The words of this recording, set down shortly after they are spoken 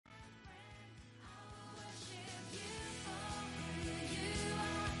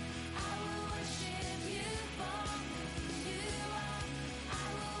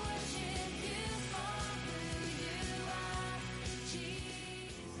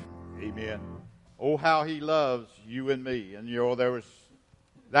Amen. Oh, how he loves you and me. And,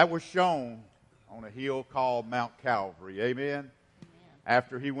 that was shown on a hill called Mount Calvary. Amen.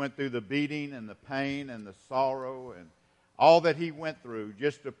 After he went through the beating and the pain and the sorrow and all that he went through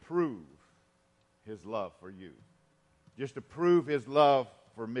just to prove his love for you. Just to prove his love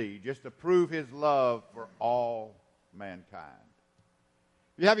for me. Just to prove his love for all mankind.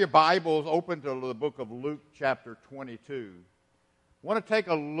 If you have your Bibles open to the book of Luke chapter 22, I want to take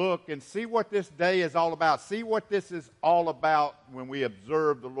a look and see what this day is all about. See what this is all about when we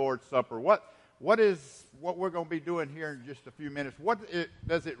observe the Lord's Supper. What we're going to be doing here in just a few minutes.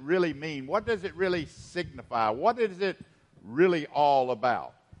 Does it really mean? What does it really signify? What is it really all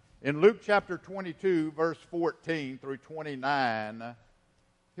about? In Luke chapter 22, verse 14 through 29,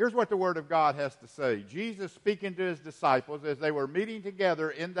 here's what the Word of God has to say. Jesus speaking to his disciples as they were meeting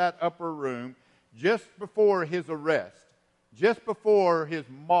together in that upper room just before his arrest, just before his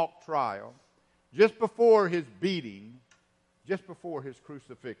mock trial, just before his beating, just before his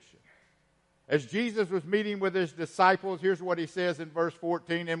crucifixion. As Jesus was meeting with his disciples, here's what he says in verse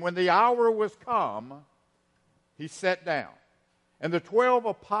 14, "And when the hour was come, he sat down, and the 12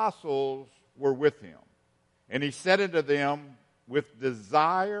 apostles were with him. And he said unto them, With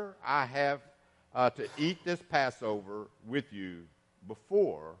desire I have to eat this Passover with you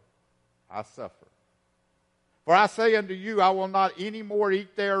before I suffer. For I say unto you, I will not any more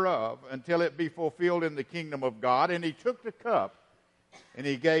eat thereof until it be fulfilled in the kingdom of God. And he took the cup, and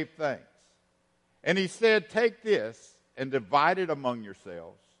he gave thanks. And he said, Take this, and divide it among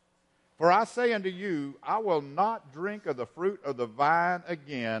yourselves. For I say unto you, I will not drink of the fruit of the vine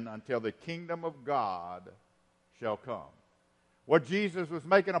again until the kingdom of God shall come." What Jesus was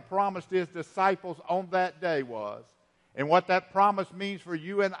making a promise to his disciples on that day was, and what that promise means for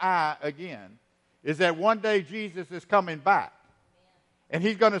you and I again, is that one day Jesus is coming back. And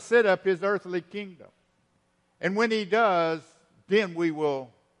he's going to set up his earthly kingdom. And when he does, then we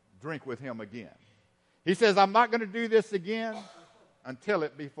will drink with him again. He says, I'm not going to do this again until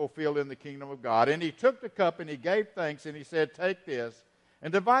it be fulfilled in the kingdom of God. And he took the cup and he gave thanks and he said, Take this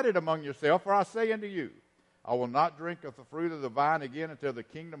and divide it among yourselves. For I say unto you, I will not drink of the fruit of the vine again until the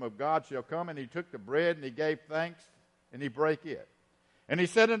kingdom of God shall come. And he took the bread and he gave thanks and he brake it. And he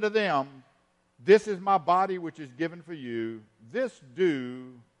said unto them, This is my body which is given for you. This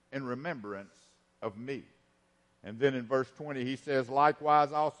do in remembrance of me. And then in verse 20 he says,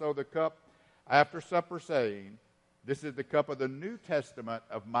 Likewise also the cup after supper, saying, This is the cup of the New Testament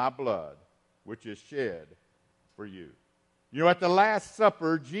of my blood, which is shed for you. You know, at the Last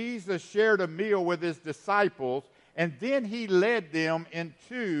Supper, Jesus shared a meal with his disciples, and then he led them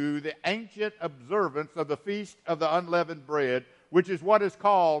into the ancient observance of the Feast of the Unleavened Bread, which is what is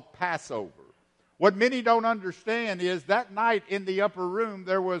called Passover. What many don't understand is that night in the upper room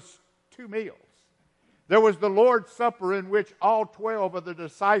there was two meals. There was the Lord's Supper in which all 12 of the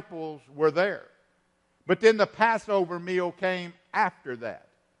disciples were there. But then the Passover meal came after that.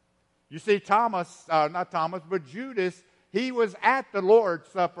 You see, Judas, he was at the Lord's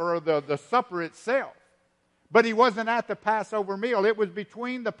Supper, or the supper itself. But he wasn't at the Passover meal. It was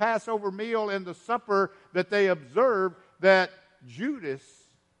between the Passover meal and the supper that they observed that Judas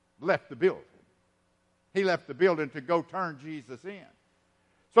left the building. He left the building to go turn Jesus in.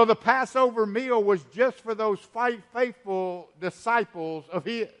 So the Passover meal was just for those faithful disciples of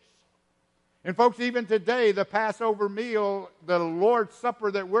his. And folks, even today, the Passover meal, the Lord's Supper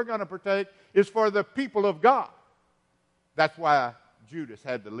that we're going to partake, is for the people of God. That's why Judas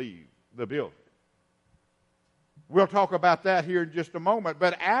had to leave the building. We'll talk about that here in just a moment.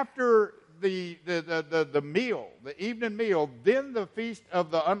 But after the meal, the evening meal, then the Feast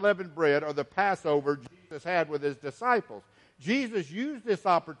of the Unleavened Bread, or the Passover, Jesus had with his disciples. Jesus used this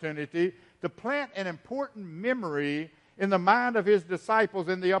opportunity to plant an important memory in the mind of his disciples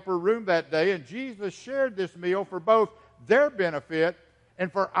in the upper room that day, and Jesus shared this meal for both their benefit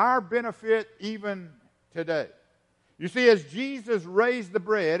and for our benefit even today. You see, as Jesus raised the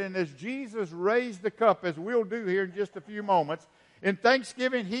bread and as Jesus raised the cup, as we'll do here in just a few moments, in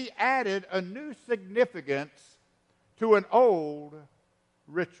Thanksgiving he added a new significance to an old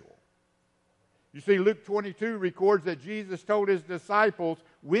ritual. You see, Luke 22 records that Jesus told his disciples,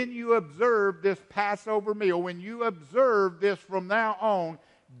 when you observe this Passover meal, when you observe this from now on,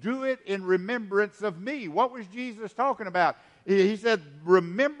 do it in remembrance of me. What was Jesus talking about? He said,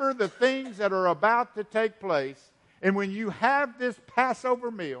 remember the things that are about to take place. And when you have this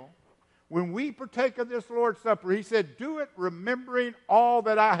Passover meal, when we partake of this Lord's Supper, he said, do it remembering all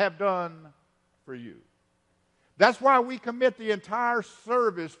that I have done for you. That's why we commit the entire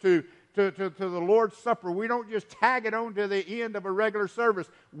service to to the Lord's Supper. We don't just tag it on to the end of a regular service.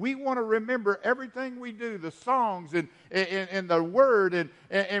 We want to remember everything we do, the songs and the word,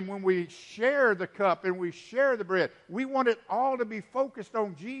 and when we share the cup and we share the bread, we want it all to be focused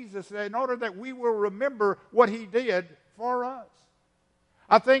on Jesus in order that we will remember what he did for us.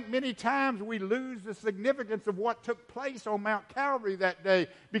 I think many times we lose the significance of what took place on Mount Calvary that day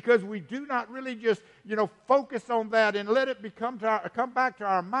because we do not really just, focus on that and let it come back to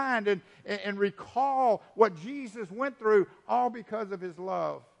our mind and recall what Jesus went through, all because of his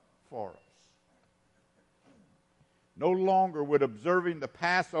love for us. No longer would observing the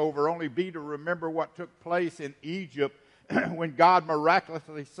Passover only be to remember what took place in Egypt when God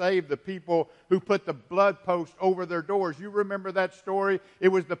miraculously saved the people who put the blood post over their doors. You remember that story? It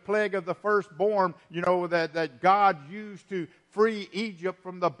was the plague of the firstborn, that God used to free Egypt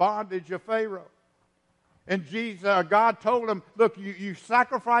from the bondage of Pharaoh. And God told him, look, you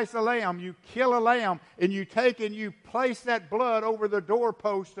sacrifice a lamb, you kill a lamb, and you take and you place that blood over the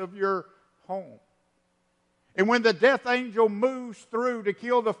doorpost of your home. And when the death angel moves through to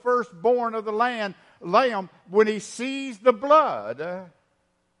kill the firstborn of the lamb, when he sees the blood,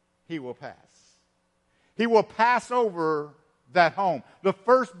 he will pass. He will pass over that home. The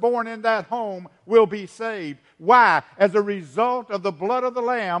firstborn in that home will be saved. Why? As a result of the blood of the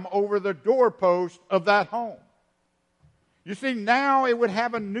lamb over the doorpost of that home. You see, now it would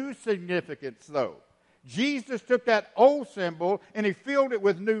have a new significance, though. Jesus took that old symbol and he filled it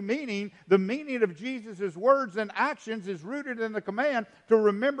with new meaning. The meaning of Jesus' words and actions is rooted in the command to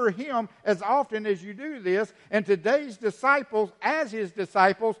remember him as often as you do this. And today's disciples, as his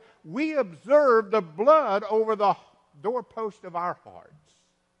disciples, we observe the blood over the doorpost of our hearts.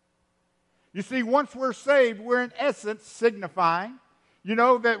 You see, once we're saved, we're in essence signifying,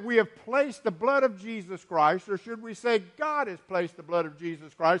 that we have placed the blood of Jesus Christ, or should we say God has placed the blood of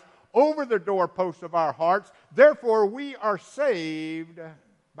Jesus Christ over the doorposts of our hearts. Therefore, we are saved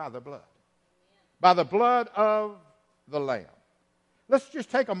by the blood. By the blood of the Lamb. Let's just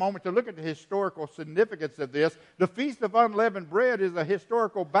take a moment to look at the historical significance of this. The Feast of Unleavened Bread is a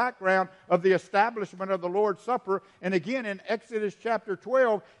historical background of the establishment of the Lord's Supper. And again, in Exodus chapter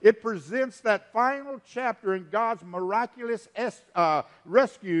 12, it presents that final chapter in God's miraculous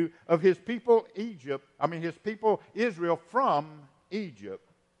rescue of his people Israel from Egypt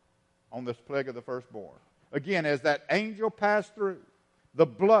on this plague of the firstborn. Again, as that angel passed through, the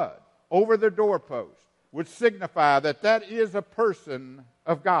blood over the doorpost would signify that is a person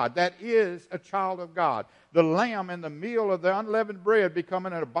of God. That is a child of God. The lamb and the meal of the unleavened bread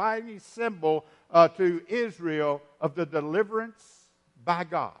becoming an abiding symbol to Israel of the deliverance by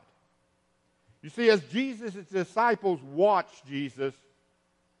God. You see, as Jesus' disciples watched Jesus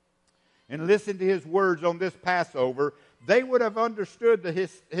and listened to his words on this Passover, they would have understood the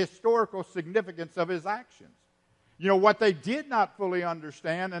historical significance of his actions. What they did not fully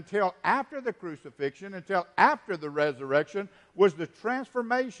understand until after the crucifixion, until after the resurrection, was the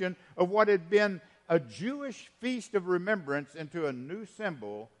transformation of what had been a Jewish feast of remembrance into a new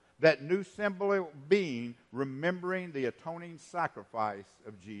symbol, that new symbol being remembering the atoning sacrifice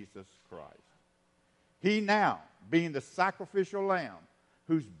of Jesus Christ. He now, being the sacrificial lamb,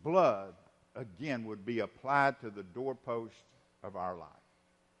 whose blood again would be applied to the doorpost of our life.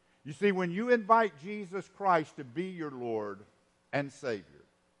 You see, when you invite Jesus Christ to be your Lord and Savior,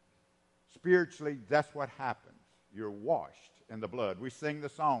 spiritually, that's what happens. You're washed in the blood. We sing the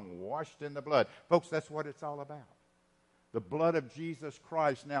song, washed in the blood. Folks, that's what it's all about. The blood of Jesus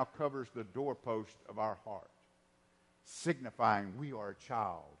Christ now covers the doorpost of our heart, signifying we are a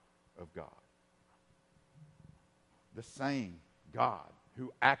child of God. The same God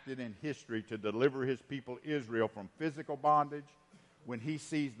who acted in history to deliver his people Israel from physical bondage, when he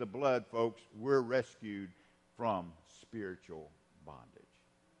sees the blood, folks, we're rescued from spiritual bondage.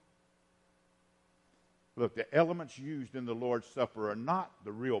 Look, the elements used in the Lord's Supper are not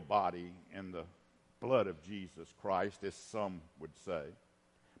the real body and the blood of Jesus Christ, as some would say,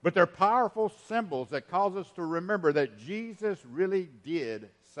 but they're powerful symbols that cause us to remember that Jesus really did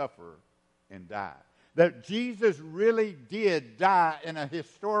suffer and die. That Jesus really did die in a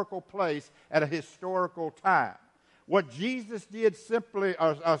historical place at a historical time. What Jesus did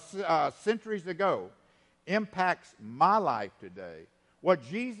centuries ago impacts my life today. What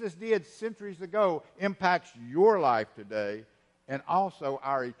Jesus did centuries ago impacts your life today, and also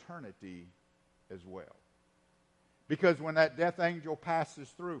our eternity as well. Because when that death angel passes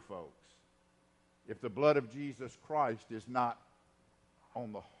through, folks, if the blood of Jesus Christ is not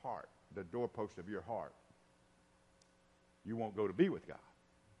on the heart, the doorpost of your heart, you won't go to be with God.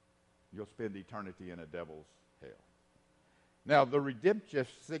 You'll spend eternity in a devil's hell. Now, the redemptive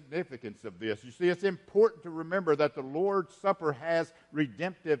significance of this, you see, it's important to remember that the Lord's Supper has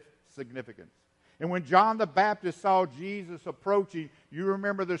redemptive significance. And when John the Baptist saw Jesus approaching, you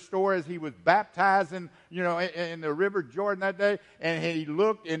remember the story as he was baptized in the river Jordan that day, and he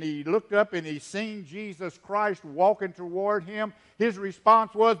looked up and he seen Jesus Christ walking toward him. His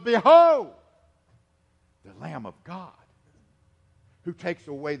response was, "Behold, the Lamb of God, who takes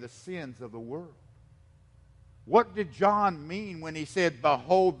away the sins of the world." What did John mean when he said,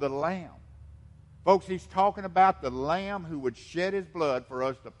 "Behold the Lamb"? Folks, he's talking about the Lamb who would shed his blood for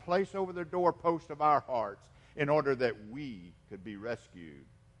us to place over the doorpost of our hearts in order that we could be rescued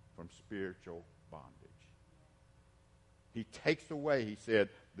from spiritual bondage. He takes away, he said,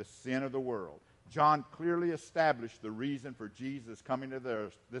 the sin of the world. John clearly established the reason for Jesus coming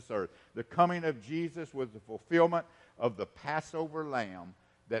to this earth. The coming of Jesus was the fulfillment of the Passover lamb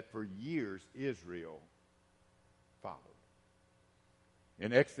that for years Israel followed.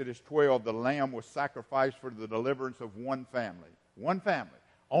 In Exodus 12, the lamb was sacrificed for the deliverance of one family. One family.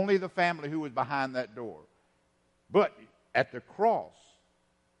 Only the family who was behind that door. But at the cross,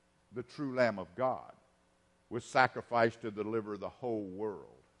 the true Lamb of God was sacrificed to deliver the whole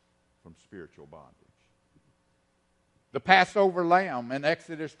world from spiritual bondage. The Passover lamb in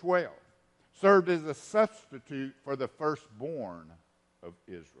Exodus 12 served as a substitute for the firstborn of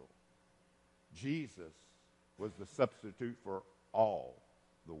Israel. Jesus was the substitute for all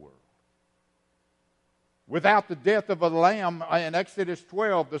the world. Without the death of a lamb in Exodus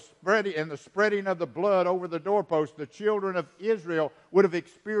 12, the spreading of the blood over the doorpost, the children of Israel would have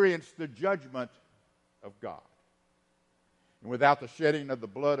experienced the judgment of God. And without the shedding of the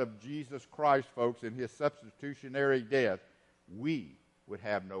blood of Jesus Christ, folks, in his substitutionary death, we would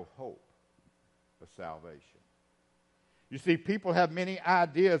have no hope of salvation. You see, people have many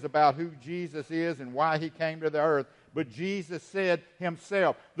ideas about who Jesus is and why he came to the earth. But Jesus said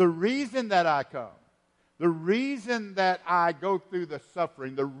himself, the reason that I come, the reason that I go through the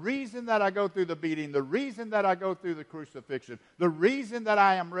suffering, the reason that I go through the beating, the reason that I go through the crucifixion, the reason that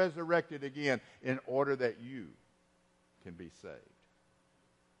I am resurrected again, in order that you can be saved.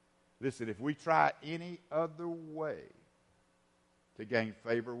 Listen, if we try any other way to gain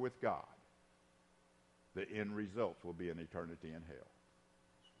favor with God, the end results will be an eternity in hell.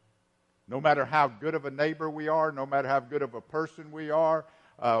 No matter how good of a neighbor we are, no matter how good of a person we are.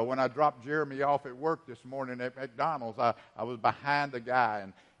 When I dropped Jeremy off at work this morning at McDonald's, I was behind the guy,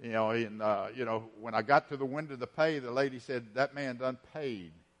 and when I got to the window to pay, the lady said, "That man done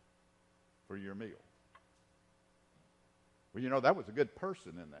paid for your meal." Well, that was a good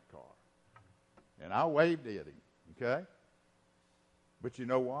person in that car, and I waved at him. Okay, but you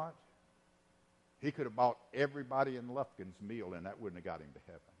know what? He could have bought everybody in Lufkin's meal, and that wouldn't have got him to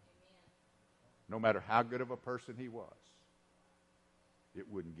heaven. No matter how good of a person he was, it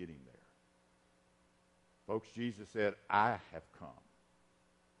wouldn't get him there. Folks, Jesus said, "I have come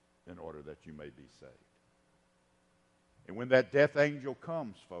in order that you may be saved." And when that death angel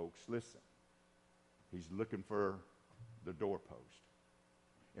comes, folks, listen, he's looking for the doorpost.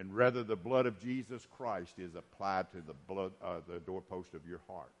 And whether the blood of Jesus Christ is applied to the doorpost of your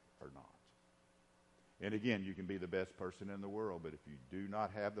heart or not. And again, you can be the best person in the world, but if you do not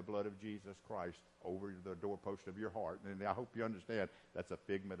have the blood of Jesus Christ over the doorpost of your heart, and I hope you understand that's a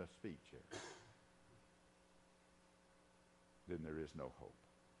figment of speech here, then there is no hope.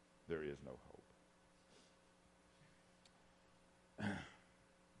 There is no hope.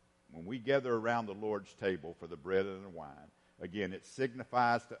 When we gather around the Lord's table for the bread and the wine, again, it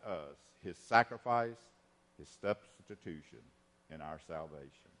signifies to us his sacrifice, his substitution, and our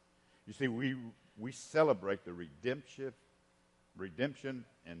salvation. You see, we celebrate the redemption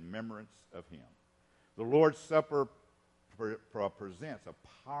and remembrance of him. The Lord's Supper presents a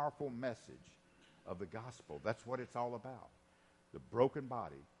powerful message of the gospel. That's what it's all about. The broken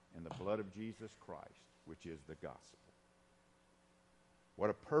body and the blood of Jesus Christ, which is the gospel. What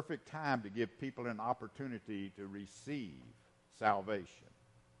a perfect time to give people an opportunity to receive salvation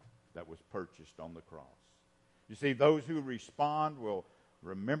that was purchased on the cross. You see, those who respond will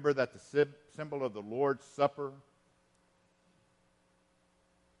remember that the symbol of the Lord's Supper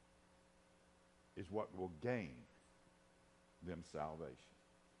is what will gain them salvation.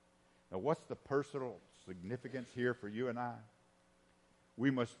 Now, what's the personal significance here for you and I?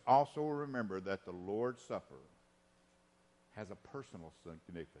 We must also remember that the Lord's Supper has a personal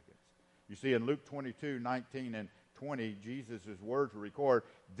significance. You see, in Luke 22, 19 and 20, Jesus' words record,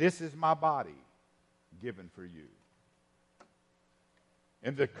 "This is my body given for you.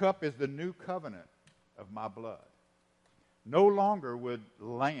 And the cup is the new covenant of my blood." No longer would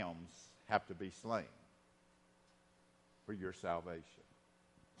lambs have to be slain. for your salvation.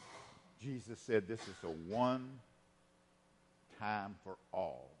 Jesus said this is a one-time for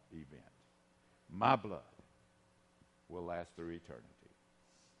all event. My blood will last through eternity.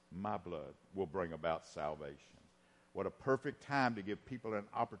 My blood will bring about salvation. What a perfect time to give people an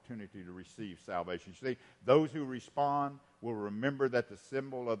opportunity to receive salvation. You see, those who respond will remember that the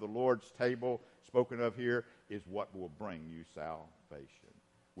symbol of the Lord's table spoken of here is what will bring you salvation.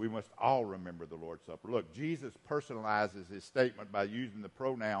 We must all remember the Lord's Supper. Look, Jesus personalizes his statement by using the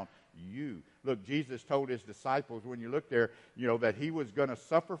pronoun you. Look, Jesus told his disciples, when you look there, that he was going to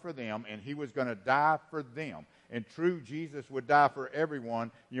suffer for them and he was going to die for them. And true, Jesus would die for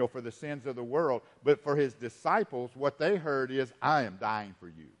everyone, for the sins of the world. But for his disciples, what they heard is, I am dying for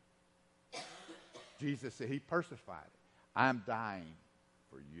you. Jesus said, he personified it. I'm dying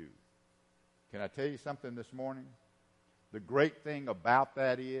for you. Can I tell you something this morning? The great thing about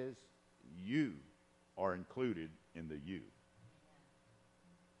that is you are included in the you.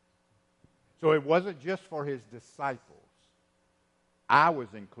 So it wasn't just for his disciples. I was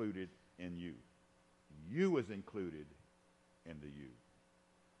included in you. You was included in the you.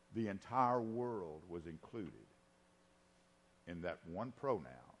 The entire world was included in that one pronoun,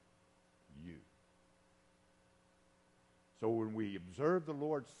 you. So when we observe the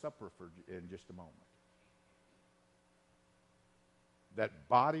Lord's Supper in just a moment, that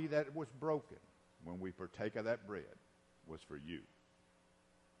body that was broken when we partake of that bread was for you.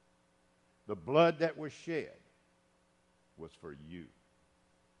 The blood that was shed was for you.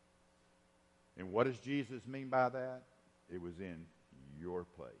 And what does Jesus mean by that? It was in your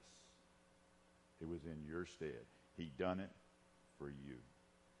place. It was in your stead. He done it for you.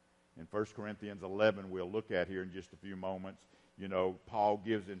 In 1 Corinthians 11, we'll look at here in just a few moments, Paul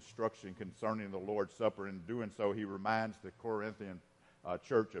gives instruction concerning the Lord's Supper. In doing so, he reminds the Corinthian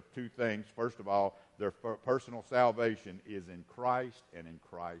church of two things. First of all, their personal salvation is in Christ and in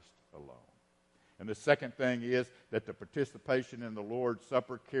Christ alone. And the second thing is that the participation in the Lord's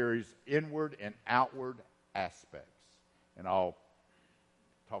Supper carries inward and outward aspects. And I'll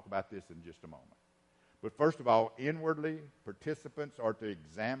talk about this in just a moment. But first of all, inwardly, participants are to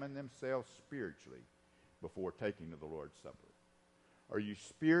examine themselves spiritually before taking to the Lord's Supper. Are you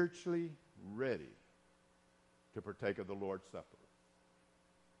spiritually ready to partake of the Lord's Supper?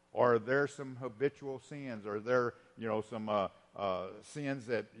 Or are there some habitual sins? Are there, some sins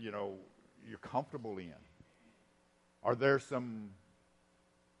that, you're comfortable in? Are there some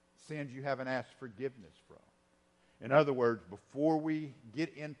sins you haven't asked forgiveness from? In other words, before we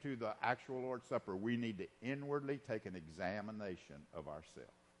get into the actual Lord's Supper, we need to inwardly take an examination of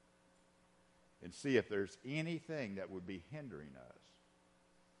ourselves and see if there's anything that would be hindering us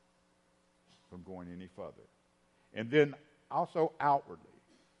from going any further. And then also outwardly,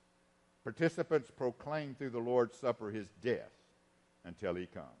 participants proclaim through the Lord's Supper his death until he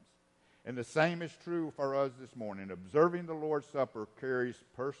comes. And the same is true for us this morning. Observing the Lord's Supper carries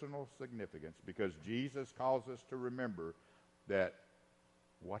personal significance because Jesus calls us to remember that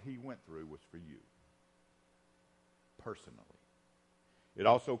what he went through was for you, personally. It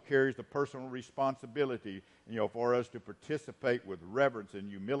also carries the personal responsibility, for us to participate with reverence and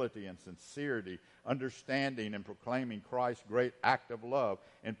humility and sincerity, understanding and proclaiming Christ's great act of love.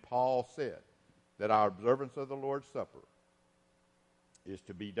 And Paul said that our observance of the Lord's Supper is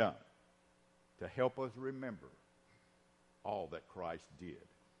to be done to help us remember all that Christ did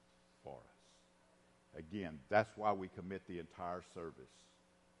for us. Again, that's why we commit the entire service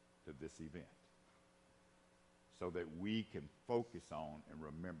to this event, so that we can focus on and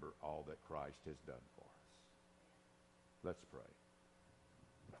remember all that Christ has done for us. Let's pray.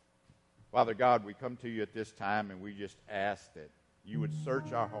 Father God, we come to you at this time and we just ask that you would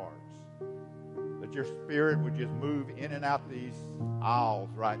search our hearts, that your Spirit would just move in and out these aisles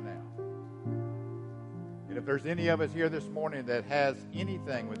right now. And if there's any of us here this morning that has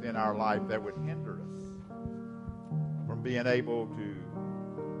anything within our life that would hinder us from being able to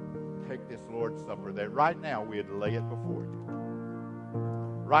take this Lord's Supper, that right now we would lay it before you.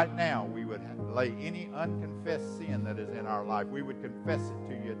 Right now we would lay any unconfessed sin that is in our life. We would confess it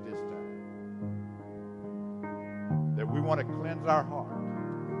to you at this time. That we want to cleanse our heart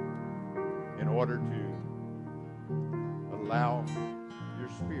in order to allow your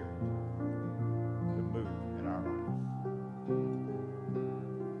Spirit to move in our lives.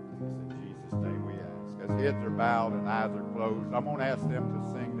 It's in Jesus' name we ask. As heads are bowed and eyes are closed, I'm going to ask them to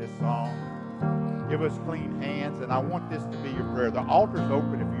sing this song. Give us clean hands, and I want this to be your prayer. The altar's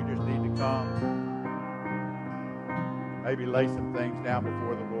open if you just need to come. Maybe lay some things down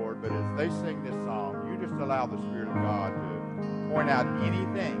before the Lord, but as they sing this song, you just allow the Spirit of God to point out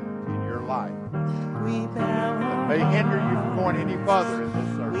anything in your life We bow that may hinder you from going any further in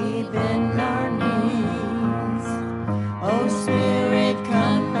this service. we bend our knees. Oh, Spirit.